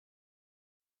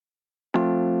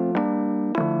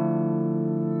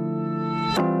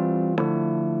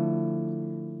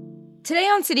Today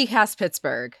on CityCast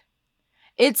Pittsburgh,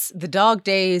 it's the dog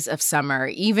days of summer,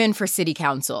 even for City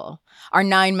Council. Our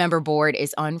 9-member board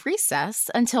is on recess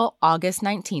until August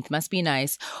 19th. Must be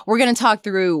nice. We're going to talk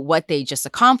through what they just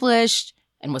accomplished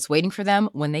and what's waiting for them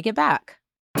when they get back.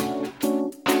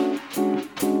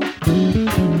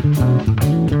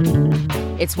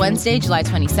 It's Wednesday, July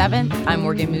 27th. I'm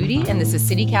Morgan Moody, and this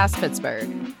is CityCast Pittsburgh.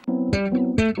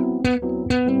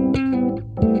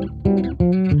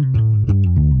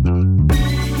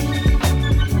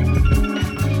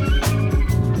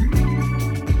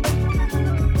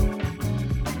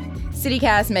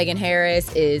 CityCast Megan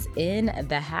Harris is in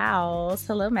the house.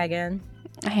 Hello, Megan.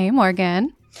 Hey,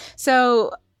 Morgan.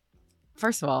 So,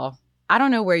 first of all, I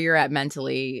don't know where you're at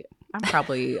mentally. I'm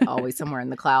probably always somewhere in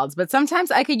the clouds, but sometimes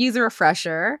I could use a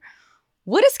refresher.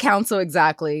 What is council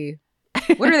exactly?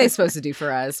 What are they supposed to do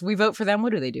for us? We vote for them.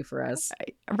 What do they do for us?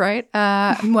 Right.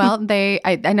 Well,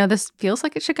 I know this feels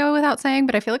like it should go without saying,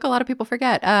 but I feel like a lot of people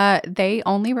forget. They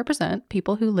only represent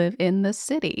people who live in the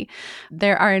city.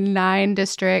 There are 9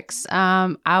 districts.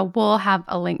 I will have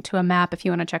a link to a map if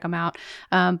you want to check them out.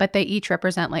 But they each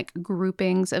represent like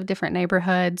groupings of different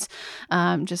neighborhoods.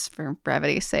 Just for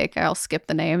brevity's sake, I'll skip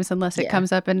the names unless it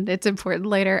comes up and it's important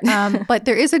later. But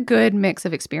there is a good mix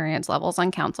of experience levels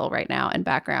on council right now and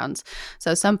backgrounds.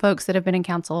 So some folks that have been in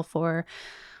council for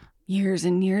years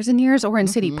and years and years, or in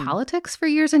city politics for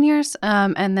years and years,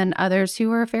 and then others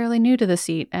who are fairly new to the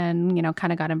seat and,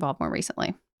 kind of got involved more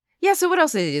recently. Yeah, so what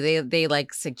else do they do? They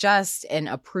like suggest and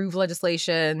approve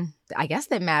legislation, I guess,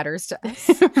 that matters to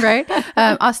us. Right?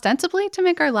 Ostensibly to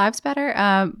make our lives better,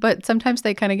 but sometimes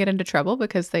they kind of get into trouble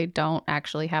because they don't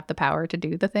actually have the power to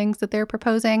do the things that they're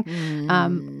proposing,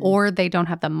 or they don't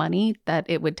have the money that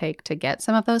it would take to get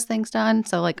some of those things done.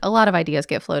 So like a lot of ideas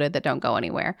get floated that don't go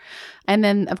anywhere. And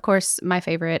then, of course, my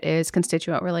favorite is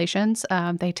constituent relations.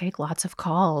 They take lots of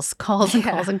calls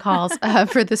and calls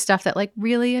for the stuff that like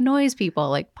really annoys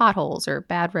people, like potholes or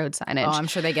bad road signage. Oh, I'm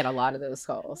sure they get a lot of those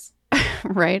calls.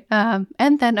 Right.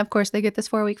 And then, of course, they get this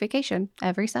 4-week vacation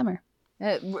every summer.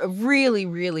 It really,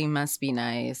 really must be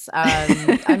nice.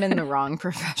 I'm in the wrong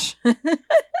profession.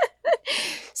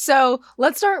 So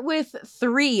let's start with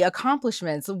 3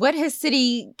 accomplishments. What has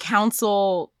City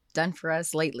Council done for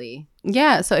us lately?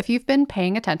 Yeah, so if you've been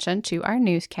paying attention to our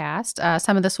newscast,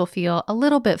 some of this will feel a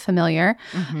little bit familiar.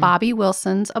 Bobby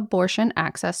Wilson's abortion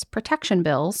access protection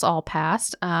bills all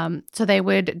passed. So they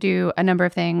would do a number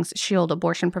of things, shield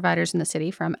abortion providers in the city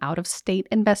from out-of-state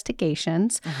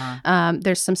investigations.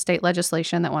 There's some state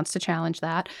legislation that wants to challenge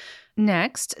that.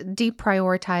 Next,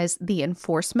 deprioritize the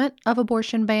enforcement of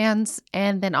abortion bans,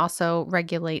 and then also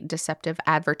regulate deceptive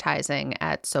advertising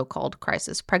at so-called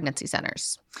crisis pregnancy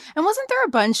centers. And wasn't there a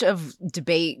bunch of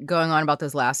debate going on about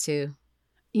those last 2?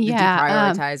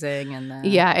 Yeah, deprioritizing and the...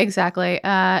 Yeah, exactly.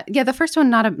 The first one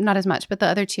not as much, but the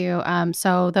other 2.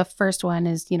 So the first one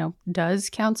is, does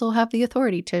council have the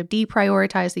authority to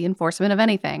deprioritize the enforcement of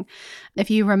anything? If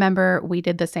you remember, we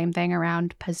did the same thing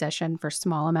around possession for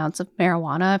small amounts of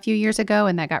marijuana a few years ago,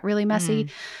 and that got really messy.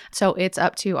 So it's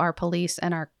up to our police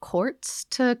and our courts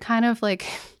to kind of like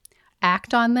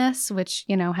act on this, which,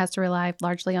 has to rely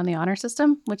largely on the honor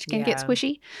system, which can get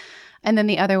squishy. And then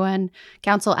the other one,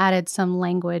 council added some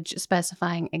language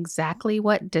specifying exactly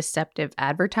what deceptive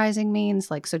advertising means,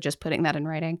 so just putting that in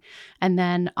writing. And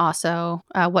then also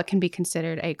what can be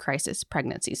considered a crisis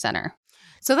pregnancy center.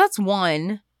 So that's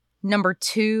 1. Number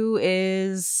 2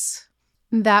 is...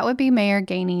 That would be Mayor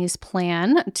Gainey's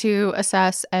plan to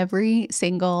assess every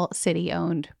single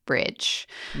city-owned bridge.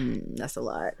 That's a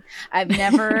lot. I've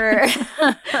never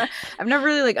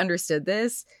really understood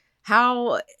this.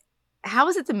 How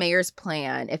is it the mayor's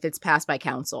plan if it's passed by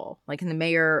council? Can the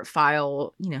mayor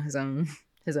file, his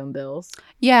own bills?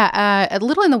 Yeah, a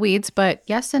little in the weeds, but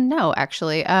yes and no,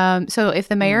 actually. So if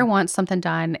the mayor wants something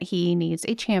done, he needs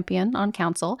a champion on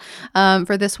council.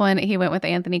 For this one, he went with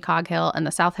Anthony Coghill and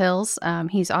the South Hills.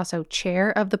 He's also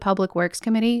chair of the Public Works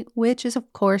Committee, which is,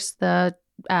 of course, the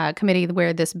committee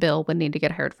where this bill would need to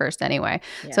get heard first anyway.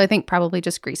 Yeah. So I think probably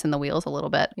just greasing the wheels a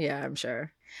little bit. Yeah, I'm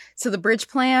sure. So the bridge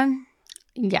plan...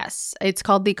 Yes, it's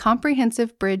called the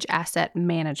Comprehensive Bridge Asset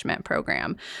Management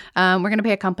Program. We're going to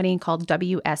pay a company called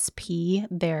WSP.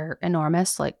 They're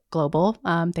enormous, global.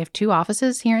 They have 2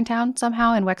 offices here in town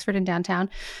somehow, in Wexford and downtown.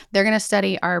 They're going to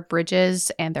study our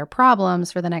bridges and their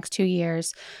problems for the next 2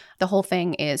 years. The whole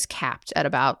thing is capped at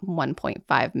about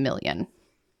 $1.5 million.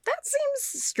 That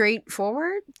seems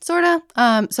straightforward. Sort of.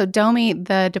 So DOMI,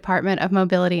 the Department of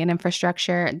Mobility and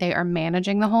Infrastructure, they are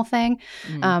managing the whole thing,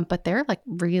 but they're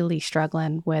really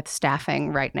struggling with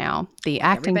staffing right now. The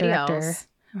acting director,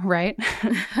 Right.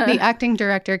 The acting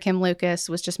director, Kim Lucas,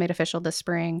 was just made official this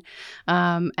spring.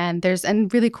 And there's a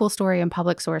really cool story in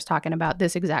Public Source talking about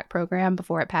this exact program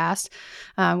before it passed,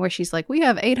 where she's like, we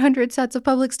have 800 sets of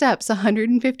public steps,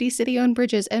 150 city-owned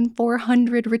bridges, and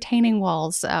 400 retaining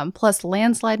walls, plus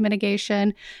landslide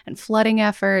mitigation and flooding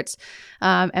efforts.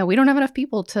 And we don't have enough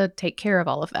people to take care of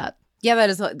all of that. Yeah,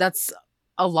 that's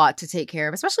a lot to take care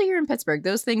of, especially here in Pittsburgh.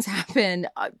 Those things happen.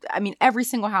 I mean, every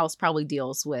single house probably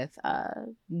deals with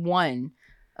one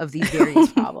of these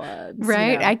various problems.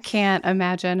 Right. You know? I can't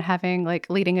imagine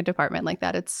leading a department like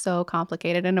that. It's so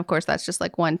complicated. And of course, that's just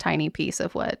like one tiny piece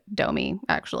of what DOMI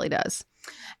actually does.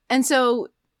 And so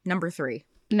number three.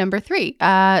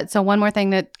 So one more thing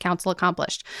that council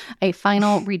accomplished, a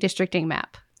final redistricting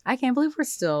map. I can't believe we're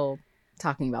still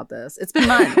talking about this. It's been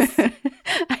months.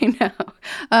 I know.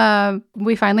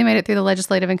 We finally made it through the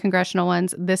legislative and congressional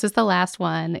ones. This is the last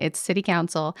one. It's city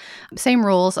council. Same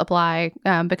rules apply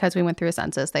because we went through a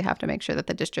census. They have to make sure that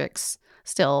the districts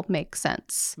still make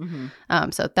sense.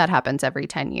 Mm-hmm. So that happens every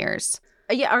 10 years.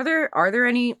 Yeah. Are there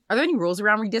any rules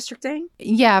around redistricting?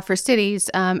 Yeah, for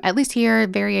cities, at least here,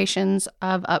 variations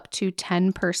of up to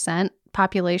 10%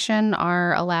 population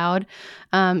are allowed.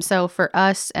 So for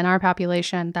us and our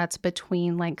population, that's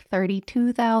between like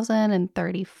 32,000 and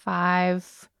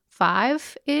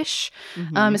 35,500-ish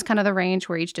is kind of the range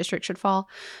where each district should fall.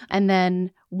 And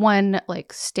then one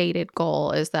like stated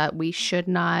goal is that we should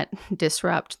not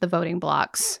disrupt the voting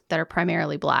blocks that are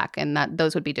primarily Black, and that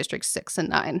those would be districts 6 and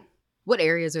 9. What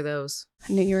areas are those?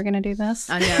 I knew you were going to do this.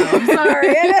 I know. I'm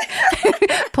sorry.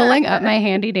 Pulling up my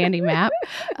handy dandy map.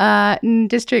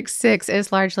 District 6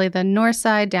 is largely the north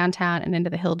side, downtown, and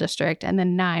into the Hill District. And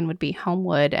then 9 would be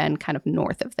Homewood and kind of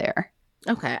north of there.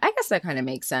 Okay. I guess that kind of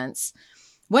makes sense.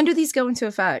 When do these go into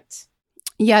effect?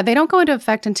 Yeah, they don't go into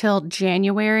effect until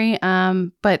January,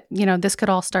 but, this could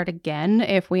all start again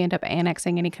if we end up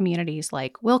annexing any communities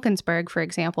like Wilkinsburg, for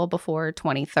example, before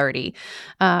 2030.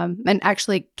 And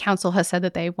actually, council has said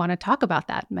that they want to talk about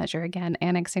that measure again,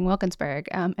 annexing Wilkinsburg,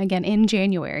 again in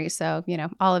January. So,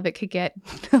 all of it could get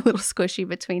a little squishy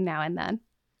between now and then.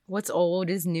 What's old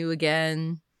is new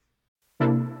again.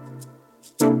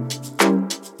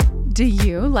 Do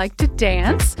you like to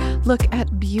dance? Look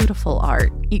at beautiful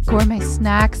art, eat gourmet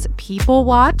snacks, people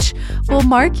watch? Well,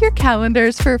 mark your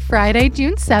calendars for Friday,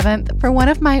 June 7th for one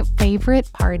of my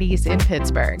favorite parties in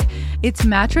Pittsburgh. It's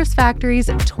Mattress Factory's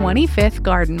 25th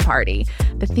garden party.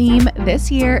 The theme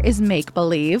this year is Make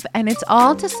Believe, and it's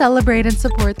all to celebrate and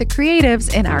support the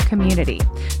creatives in our community.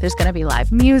 There's going to be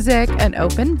live music, an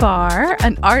open bar,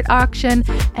 an art auction,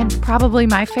 and probably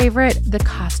my favorite, the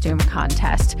costume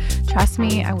contest. Trust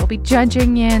me, I will be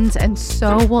judging yins, and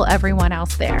so will everyone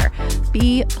else there.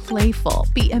 Be playful,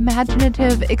 be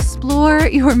imaginative, explore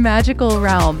your magical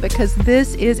realm, because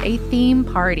this is a theme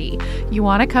party. You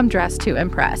want to come dressed to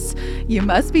impress. You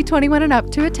must be 21 and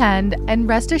up to attend, and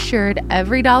rest assured,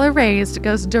 every dollar raised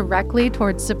goes directly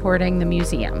towards supporting the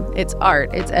museum, its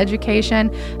art, its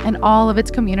education, and all of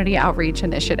its community outreach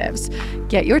initiatives.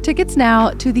 Get your tickets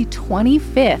now to the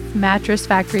 25th Mattress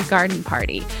Factory Garden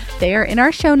Party. They are in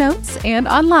our show notes and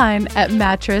online at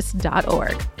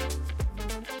mattress.org.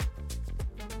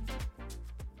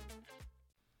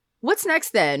 What's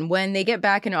next then when they get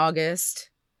back in August?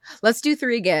 Let's do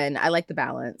 3 again. I like the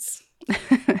balance.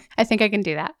 I think I can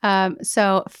do that.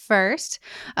 So first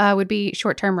would be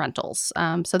short-term rentals.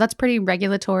 So that's pretty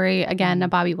regulatory. Again, a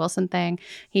Bobby Wilson thing.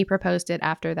 He proposed it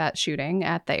after that shooting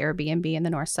at the Airbnb in the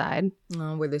North Side.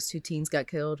 Where those 2 teens got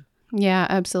killed. Yeah,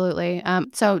 absolutely.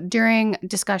 So during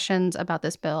discussions about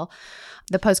this bill,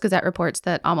 the Post-Gazette reports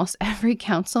that almost every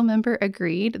council member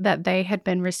agreed that they had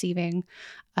been receiving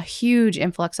a huge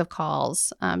influx of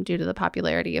calls due to the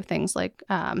popularity of things like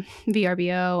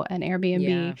VRBO and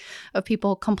Airbnb, of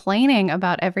people complaining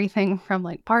about everything from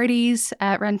like parties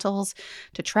at rentals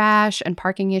to trash and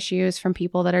parking issues from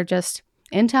people that are just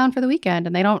in town for the weekend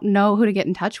and they don't know who to get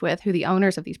in touch with, who the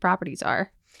owners of these properties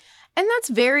are. And that's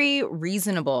very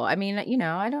reasonable. I mean,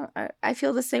 I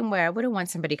feel the same way. I wouldn't want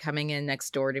somebody coming in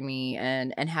next door to me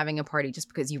and having a party just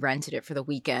because you rented it for the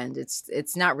weekend.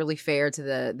 It's not really fair to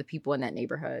the people in that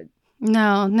neighborhood.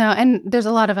 No. And there's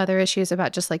a lot of other issues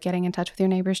about just like getting in touch with your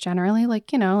neighbors generally.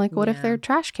 Like, what if their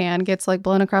trash can gets like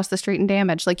blown across the street and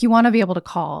damaged? Like you want to be able to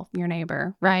call your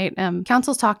neighbor, right?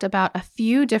 Council's talked about a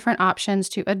few different options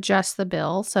to adjust the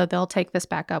bill. So they'll take this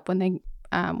back up when they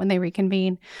when they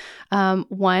reconvene.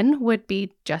 One would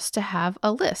be just to have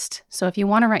a list. So if you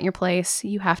want to rent your place,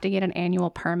 you have to get an annual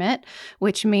permit,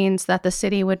 which means that the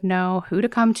city would know who to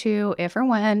come to if or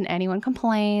when anyone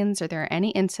complains or there are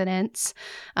any incidents.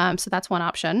 So that's one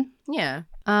option. Yeah.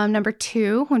 Number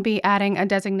two would be adding a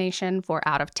designation for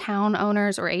out-of-town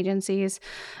owners or agencies.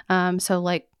 So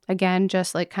like, again,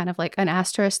 just like kind of like an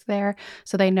asterisk there.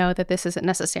 So they know that this isn't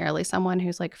necessarily someone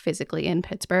who's like physically in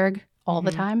Pittsburgh all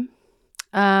the time.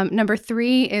 Number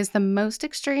three is the most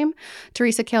extreme.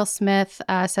 Teresa Kale Smith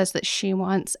says that she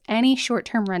wants any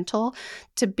short-term rental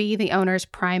to be the owner's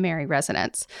primary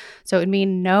residence. So it would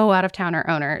mean no out-of-towner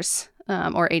owners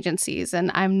or agencies.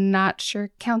 And I'm not sure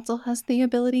council has the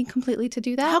ability completely to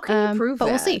do that. How can you prove but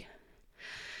that? We'll see.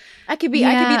 I could be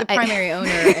the primary owner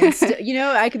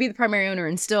and I could be the primary owner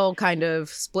and still kind of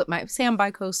split my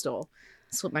bi-coastal.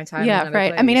 Split my time. Yeah, in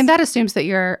right. place. I mean, and that assumes that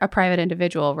you're a private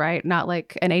individual, right? Not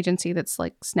like an agency that's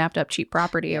like snapped up cheap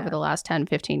property over the last 10,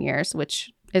 15 years,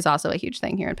 which is also a huge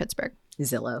thing here in Pittsburgh.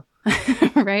 Zillow.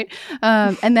 Right.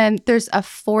 And then there's a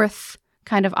fourth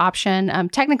kind of option.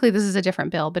 Technically, this is a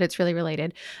different bill, but it's really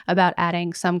related about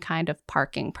adding some kind of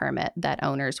parking permit that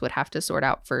owners would have to sort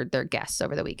out for their guests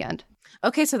over the weekend.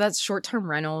 Okay, so that's short-term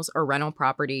rentals or rental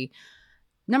property.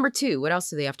 Number two, what else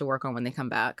do they have to work on when they come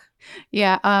back?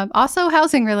 Yeah, also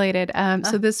housing related.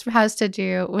 So this has to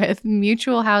do with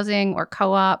mutual housing or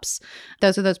co-ops.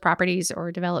 Those are those properties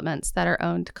or developments that are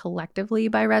owned collectively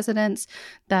by residents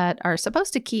that are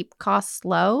supposed to keep costs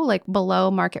low, like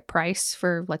below market price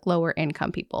for like lower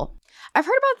income people. I've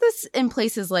heard about this in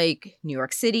places like New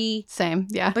York City. Same,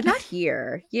 yeah. But not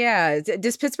here. Yeah.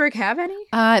 Does Pittsburgh have any?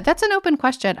 That's an open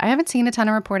question. I haven't seen a ton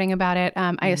of reporting about it.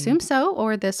 I assume so,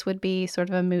 or this would be sort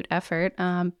of a moot effort.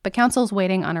 But council's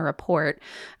waiting on a report.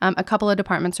 A couple of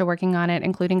departments are working on it,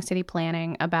 including city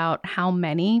planning, about how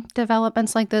many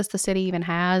developments like this the city even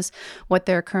has, what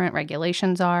their current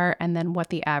regulations are, and then what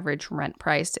the average rent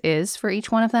price is for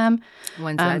each one of them.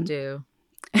 When's that due?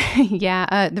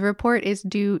 Yeah, the report is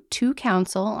due to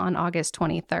council on August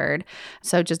 23rd.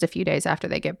 So just a few days after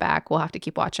they get back, we'll have to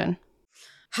keep watching.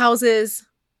 Houses,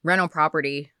 rental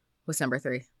property. What's number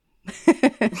three?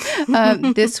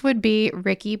 This would be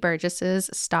Ricky Burgess's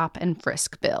stop and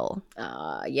frisk bill.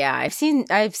 Yeah, I've seen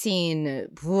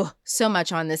so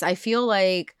much on this. I feel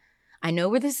like I know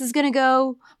where this is going to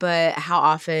go, but how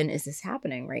often is this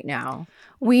happening right now?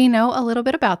 We know a little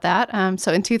bit about that.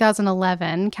 So in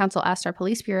 2011, council asked our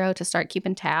police bureau to start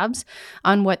keeping tabs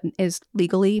on what is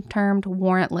legally termed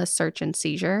warrantless search and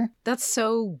seizure. That's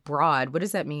so broad. What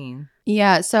does that mean?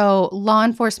 Yeah, so law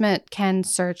enforcement can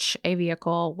search a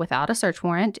vehicle without a search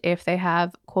warrant if they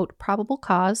have, quote, probable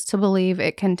cause to believe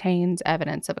it contains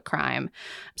evidence of a crime.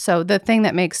 So the thing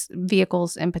that makes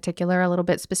vehicles in particular a little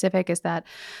bit specific is that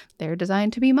they're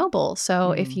designed to be mobile.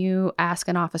 So if you ask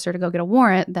an officer to go get a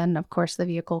warrant, then of course the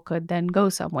vehicle could then go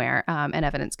somewhere and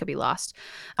evidence could be lost.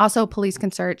 Also, police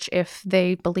can search if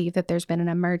they believe that there's been an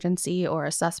emergency or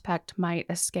a suspect might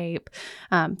escape.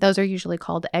 Those are usually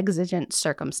called exigent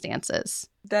circumstances.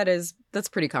 That's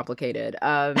pretty complicated.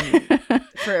 For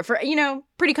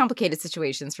pretty complicated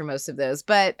situations for most of those,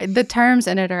 but the terms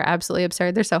in it are absolutely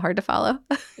absurd. They're so hard to follow.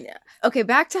 Yeah. Okay,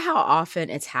 back to how often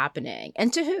it's happening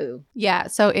and to who. Yeah.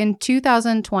 So in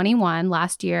 2021,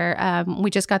 last year,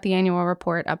 we just got the annual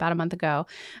report about a month ago.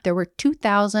 There were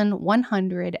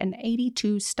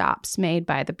 2,182 stops made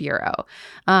by the Bureau.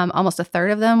 Almost a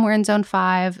third of them were in Zone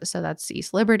 5. So that's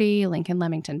East Liberty, Lincoln,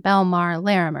 Leamington, Belmar,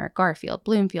 Larimer, Garfield,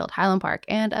 Bloomfield, Highland Park,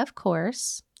 and of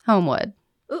course, Homewood.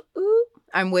 Ooh.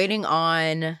 I'm waiting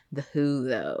on the who,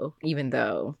 though, even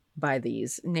though by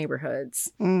these neighborhoods.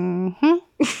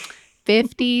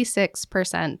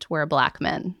 56% were Black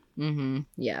men.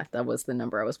 Yeah, that was the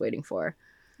number I was waiting for.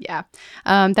 Yeah.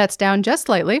 That's down just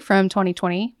slightly from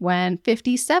 2020 when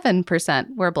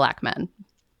 57% were Black men.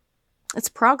 It's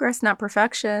progress, not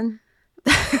perfection.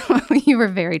 You were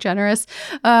very generous.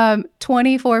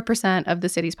 24% of the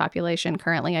city's population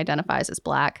currently identifies as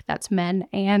Black. That's men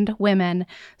and women.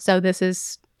 So this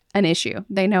is an issue.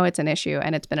 They know it's an issue,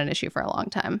 and it's been an issue for a long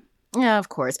time. Yeah, of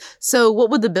course. So what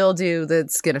would the bill do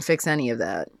that's going to fix any of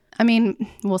that? I mean,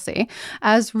 we'll see.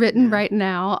 As written right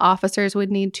now, officers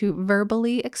would need to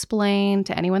verbally explain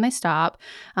to anyone they stop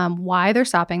why they're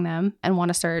stopping them and want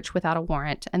to search without a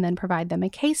warrant, and then provide them a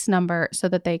case number so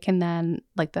that they can then,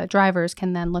 like the drivers,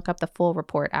 can then look up the full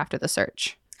report after the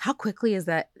search. How quickly is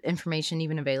that information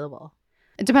even available?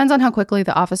 It depends on how quickly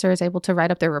the officer is able to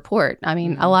write up their report. I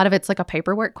mean, a lot of it's like a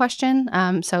paperwork question.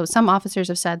 So some officers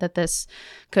have said that this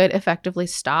could effectively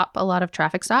stop a lot of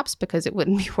traffic stops because it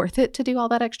wouldn't be worth it to do all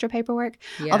that extra paperwork.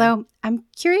 Yeah. Although I'm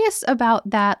curious about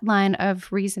that line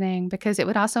of reasoning because it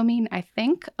would also mean, I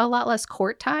think, a lot less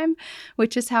court time,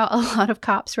 which is how a lot of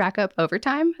cops rack up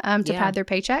overtime to pad their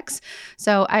paychecks.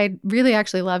 So I'd really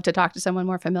actually love to talk to someone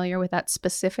more familiar with that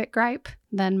specific gripe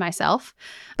than myself.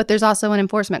 But there's also an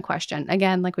enforcement question.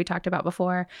 Again, like we talked about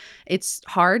before, it's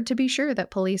hard to be sure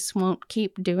that police won't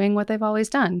keep doing what they've always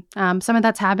done. Some of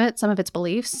that's habit, some of it's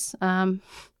beliefs, and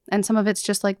some of it's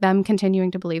just like them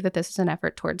continuing to believe that this is an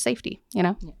effort towards safety, you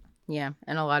know? Yeah.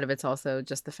 And a lot of it's also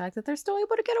just the fact that they're still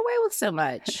able to get away with so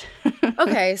much.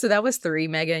 Okay. So that was 3.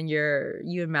 Megan,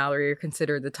 you and Mallory are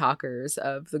considered the talkers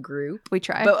of the group. We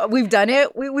try. But we've done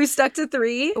it. We stuck to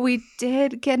 3. We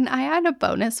did get an eye on a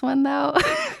bonus one, though.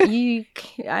 You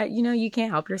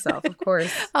can't help yourself, of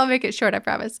course. I'll make it short, I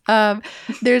promise.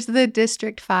 There's the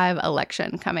District 5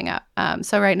 election coming up.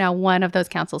 So right now, one of those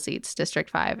council seats, District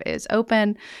 5, is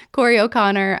open. Corey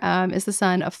O'Connor is the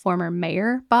son of former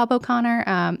Mayor Bob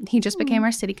O'Connor. He just became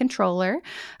our city controller.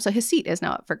 So his seat is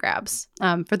now up for grabs.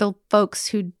 For the folks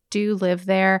who do live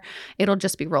there, it'll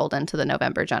just be rolled into the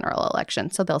November general election.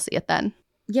 So they'll see it then.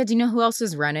 Yeah. Do you know who else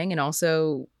is running? And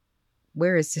also,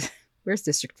 where's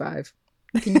District 5?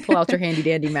 Can you pull out your handy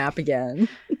dandy map again?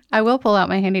 I will pull out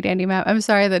my handy dandy map. I'm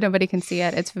sorry that nobody can see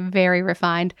it. It's very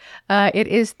refined. It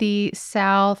is the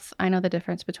south. I know the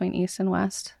difference between east and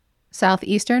west.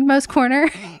 Southeasternmost corner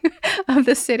of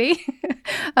the city.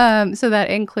 So that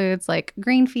includes like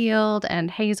Greenfield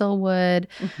and Hazelwood,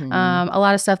 a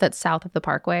lot of stuff that's south of the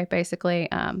Parkway, basically,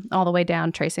 all the way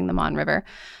down tracing the Mon River.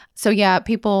 So yeah,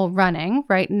 people running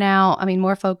right now. I mean,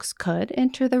 more folks could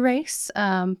enter the race,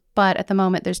 but at the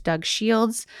moment there's Doug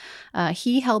Shields.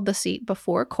 He held the seat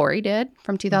before Corey did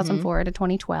from 2004 to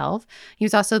 2012. He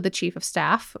was also the chief of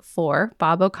staff for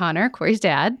Bob O'Connor, Corey's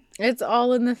dad. It's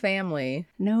all in the family.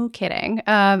 No kidding.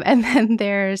 And then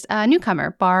there's a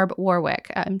newcomer, Barb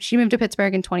Warwick. She moved to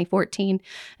Pittsburgh in 2014,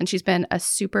 and she's been a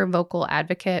super vocal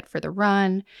advocate for the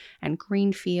run and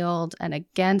Greenfield and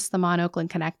against the Mon-Oakland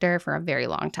Connector for a very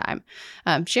long time.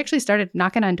 She actually started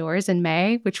knocking on doors in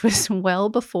May, which was well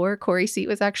before Corey's seat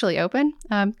was actually open.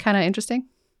 Kind of interesting.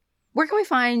 Where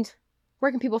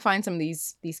can people find some of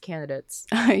these candidates?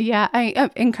 Yeah, I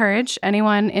encourage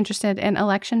anyone interested in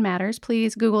election matters,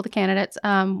 please Google the candidates.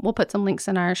 We'll put some links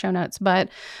in our show notes, but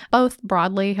both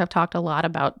broadly have talked a lot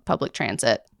about public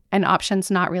transit and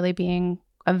options not really being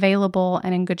available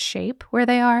and in good shape where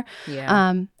they are.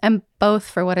 Yeah. And both,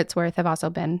 for what it's worth, have also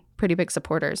been pretty big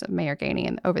supporters of Mayor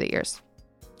Gainey over the years.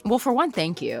 Well, for one,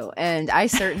 thank you. And I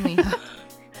certainly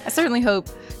hope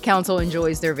council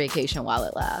enjoys their vacation while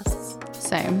it lasts.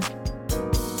 Same.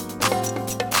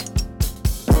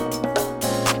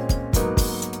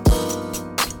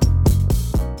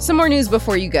 Some more news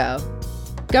before you go.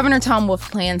 Governor Tom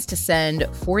Wolf plans to send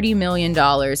 $40 million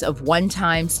of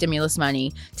one-time stimulus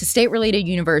money to state-related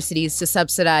universities to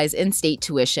subsidize in-state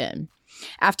tuition.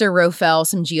 After Roe fell,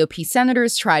 some GOP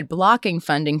senators tried blocking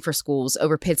funding for schools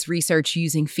over Pitt's research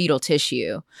using fetal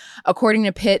tissue. According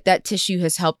to Pitt, that tissue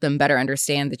has helped them better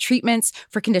understand the treatments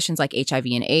for conditions like HIV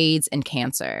and AIDS and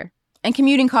cancer. And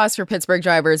commuting costs for Pittsburgh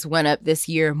drivers went up this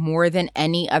year more than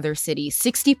any other city,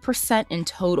 60% in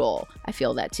total. I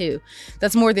feel that too.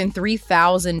 That's more than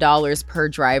 $3,000 per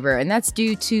driver, and that's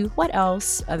due to what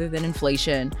else other than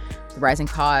inflation? The rising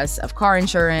costs of car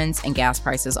insurance and gas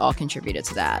prices all contributed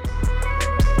to that.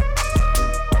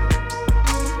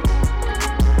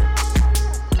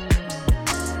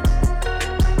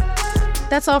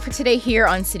 That's all for today here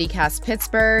on CityCast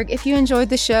Pittsburgh. If you enjoyed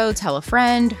the show, tell a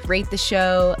friend, rate the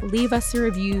show, leave us a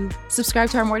review, subscribe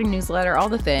to our morning newsletter, all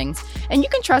the things. And you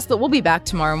can trust that we'll be back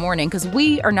tomorrow morning because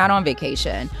we are not on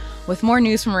vacation with more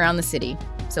news from around the city.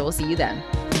 So we'll see you then.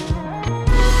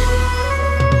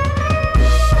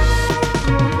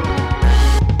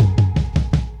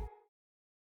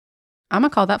 I'm going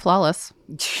to call that flawless.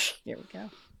 Here we go.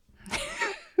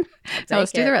 Now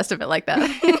let's do the rest of it like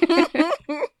that.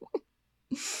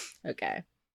 Okay.